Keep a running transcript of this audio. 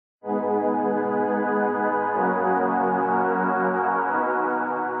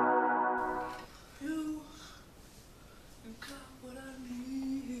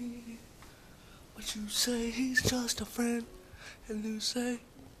say he's just a friend, and you say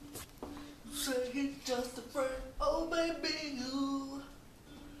he's just a friend. Oh baby, you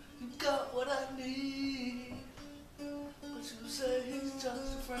got what I need. But you say he's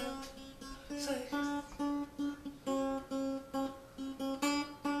just a friend. Say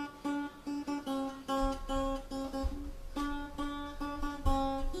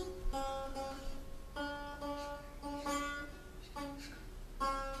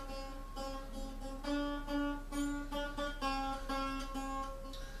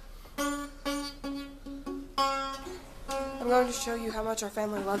I'm going to show you how much our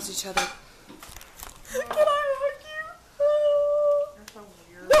family loves each other. Can I hug you? You're so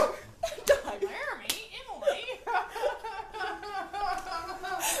weird. No! Jeremy, Emily.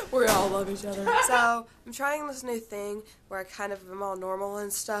 We all love each other. So, I'm trying this new thing where I kind of am all normal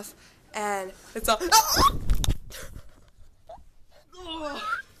and stuff, and it's all... Oh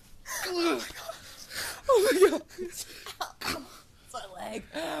my god. It's my leg.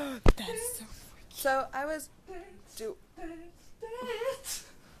 That's so freaky. So, I was...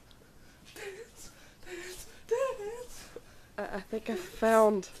 I think I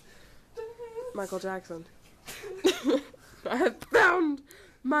found Michael Jackson. I have found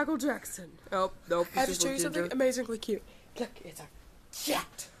Michael Jackson. Oh, nope. I have to show you something amazingly cute. Look, it's a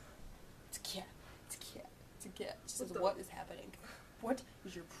cat. It's a cat. It's a cat. It's a cat. She says, what is happening? What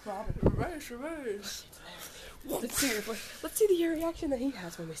is your problem? reverse. Let's see the reaction that he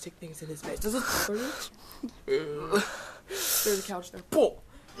has when we stick things in his face. Does it hurt? There's a couch there. Pull.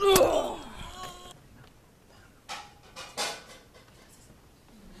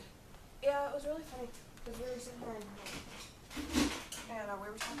 Yeah, it was really funny because we were sitting there and we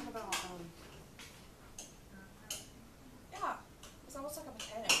were talking about yeah, it's almost like a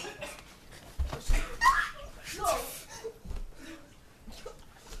potato.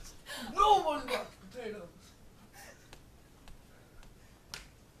 No one wants potatoes.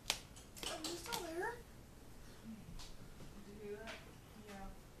 Are you still there? Did you hear that? Yeah.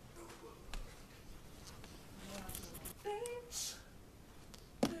 Dance,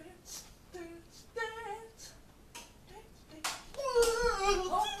 dance, dance, dance, dance,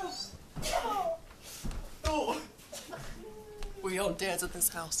 dance. Oh. We don't dance at this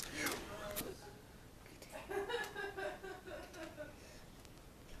house.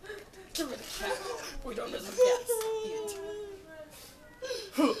 We don't mess with cats.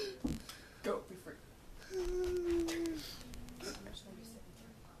 Go, be free.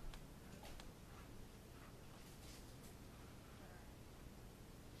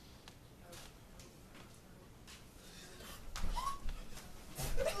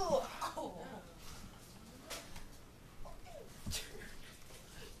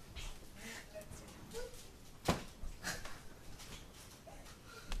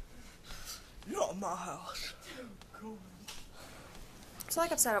 Not my house. So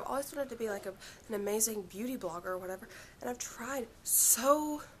like I've said, I've always wanted to be like an amazing beauty blogger or whatever, and I've tried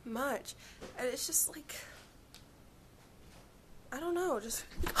so much, and it's just like, I don't know, just...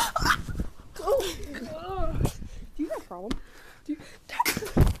 Oh. Do you have a problem? Do you...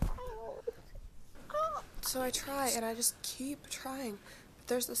 So I try, and I just keep trying, but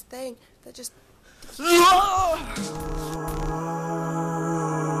there's this thing that just...